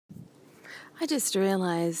I just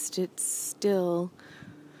realised it's still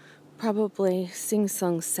probably Sing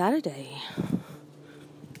Song Saturday.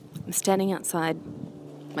 I'm standing outside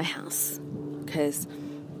my house because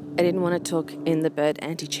I didn't want to talk in the bird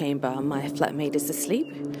antechamber. My flatmate is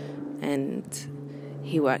asleep and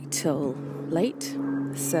he worked till late.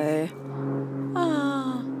 So,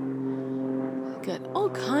 got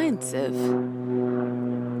all kinds of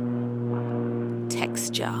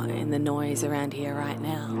texture in the noise around here right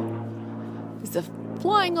now. There's a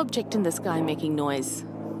flying object in the sky making noise.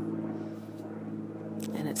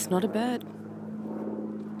 And it's not a bird.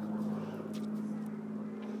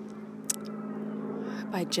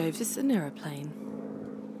 By Jove, this is an aeroplane.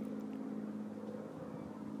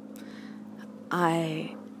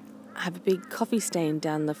 I have a big coffee stain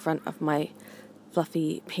down the front of my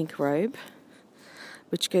fluffy pink robe,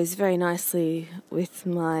 which goes very nicely with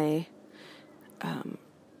my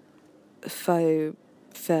faux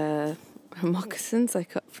fur moccasins I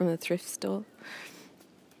got from a thrift store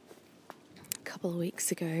a couple of weeks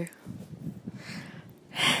ago.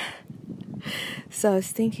 So I was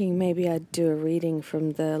thinking maybe I'd do a reading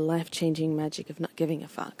from the Life-Changing Magic of Not Giving a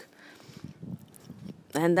Fuck.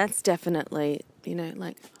 And that's definitely,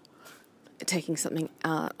 like taking something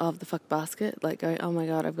out of the fuck basket, like going, oh my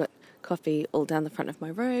God, I've got coffee all down the front of my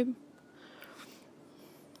robe.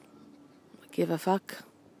 Give a fuck.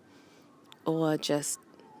 Or just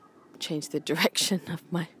change the direction of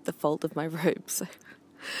the fold of my robe so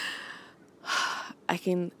I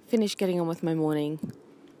can finish getting on with my morning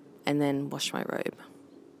and then wash my robe.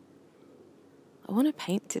 I want to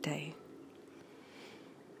paint today.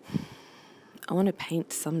 I want to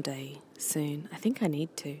paint someday soon. I think I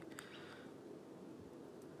need to.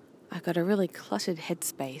 I've got a really cluttered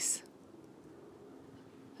headspace.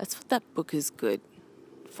 That's what that book is good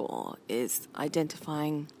for, is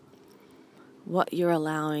identifying what you're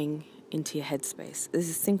allowing into your headspace. There's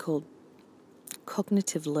this thing called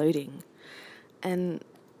cognitive loading. And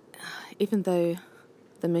even though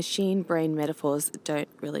the machine brain metaphors don't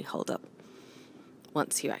really hold up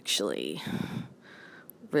once you actually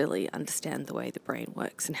really understand the way the brain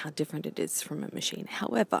works and how different it is from a machine.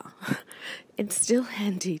 However, it's still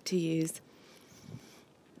handy to use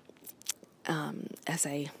as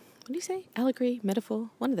a, allegory,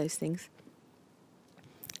 metaphor, one of those things,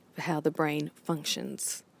 for how the brain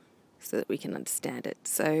functions so that we can understand it.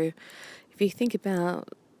 So if you think about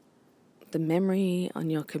the memory on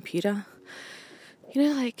your computer,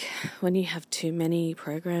 like when you have too many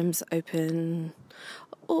programs open,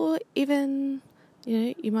 or even,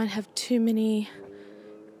 you might have too many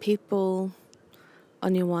people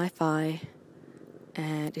on your Wi-Fi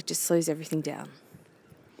and it just slows everything down.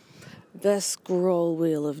 The scroll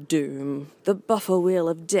wheel of doom, the buffer wheel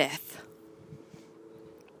of death.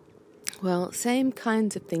 Well, same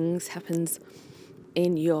kinds of things happens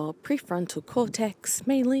in your prefrontal cortex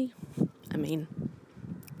mainly.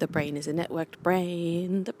 The brain is a networked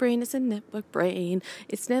brain. The brain is a networked brain.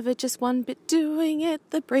 It's never just one bit doing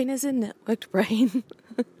it. The brain is a networked brain.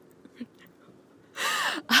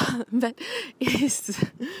 But it is,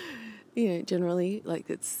 generally,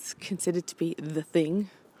 it's considered to be the thing,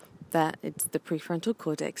 that it's the prefrontal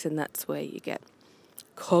cortex, and that's where you get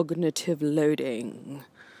cognitive loading.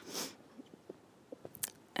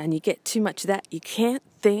 And you get too much of that, you can't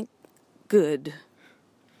think good.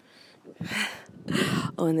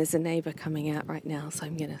 Oh, and there's a neighbour coming out right now, so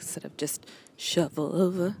I'm going to sort of just shuffle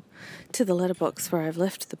over to the letterbox where I've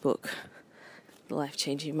left the book, The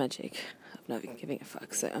Life-Changing Magic of Not Giving a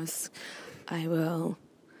Fuck. So I will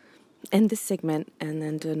end this segment and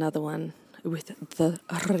then do another one with the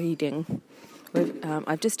reading.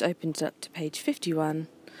 I've just opened it up to page 51.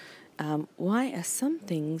 What are some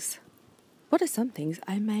things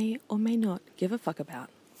I may or may not give a fuck about?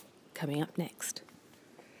 Coming up next.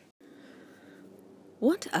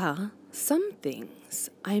 What are some things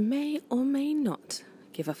I may or may not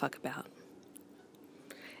give a fuck about?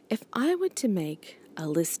 If I were to make a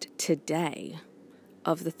list today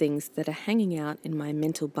of the things that are hanging out in my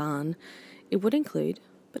mental barn, it would include,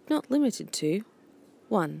 but not limited to,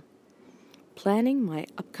 1. Planning my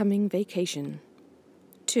upcoming vacation.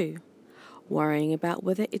 2. Worrying about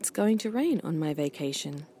whether it's going to rain on my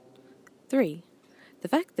vacation. 3. The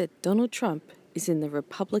fact that Donald Trump is in the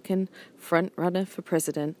Republican front-runner for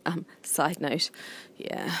president. Side note,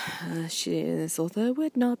 this author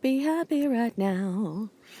would not be happy right now.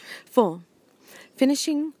 4.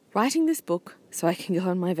 Finishing writing this book so I can go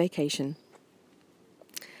on my vacation.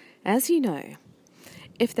 As you know,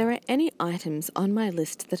 if there are any items on my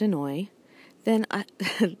list that annoy, then I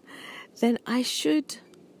should.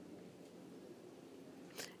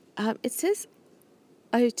 It says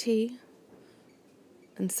OT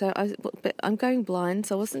and so but I'm going blind,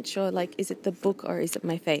 so I wasn't sure, like, is it the book or is it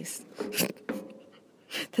my face?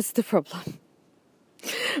 That's the problem.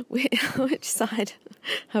 Which side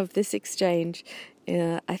of this exchange?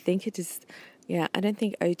 I think it is, I don't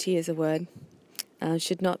think OT is a word.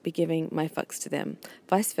 Should not be giving my fucks to them.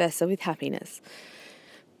 Vice versa with happiness.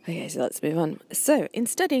 Okay, so let's move on. So, in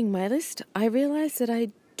studying my list, I realised that I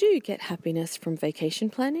do get happiness from vacation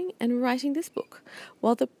planning and writing this book,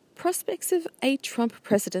 while the prospects of a Trump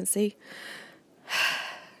presidency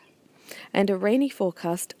and a rainy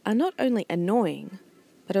forecast are not only annoying,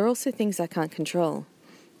 but are also things I can't control.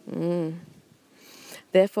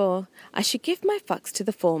 Therefore, I should give my fucks to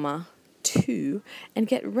the former, too, and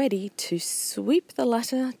get ready to sweep the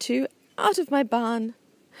latter, too, out of my barn.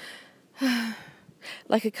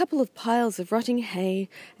 Like a couple of piles of rotting hay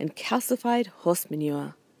and calcified horse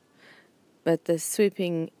manure. But the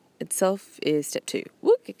sweeping itself is step 2.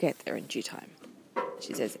 We'll get there in due time,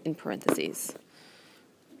 she says in parentheses.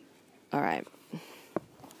 All right.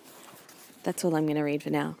 That's all I'm going to read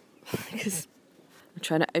for now, because I'm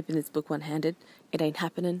trying to open this book one-handed. It ain't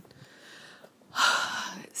happening.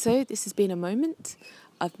 So this has been a moment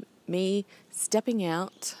of me stepping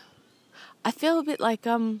out. I feel a bit like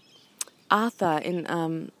Arthur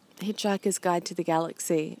in Hitchhiker's Guide to the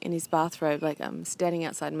Galaxy in his bathrobe, like I'm standing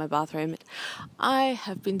outside in my bathroom. I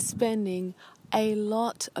have been spending a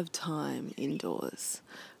lot of time indoors.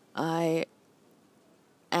 I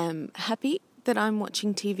am happy that I'm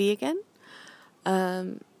watching TV again.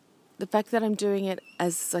 The fact that I'm doing it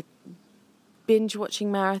as like binge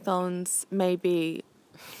watching marathons, maybe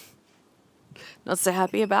not so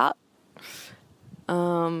happy about.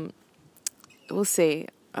 We'll see.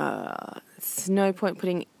 There's no point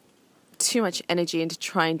putting too much energy into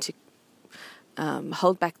trying to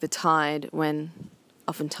hold back the tide when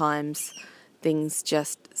oftentimes things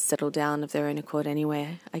just settle down of their own accord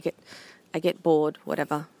anyway. I get bored,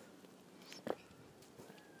 whatever.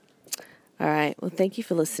 All right, well, thank you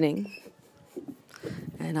for listening.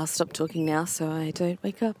 And I'll stop talking now so I don't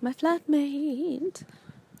wake up my flatmate.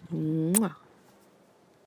 Mwah.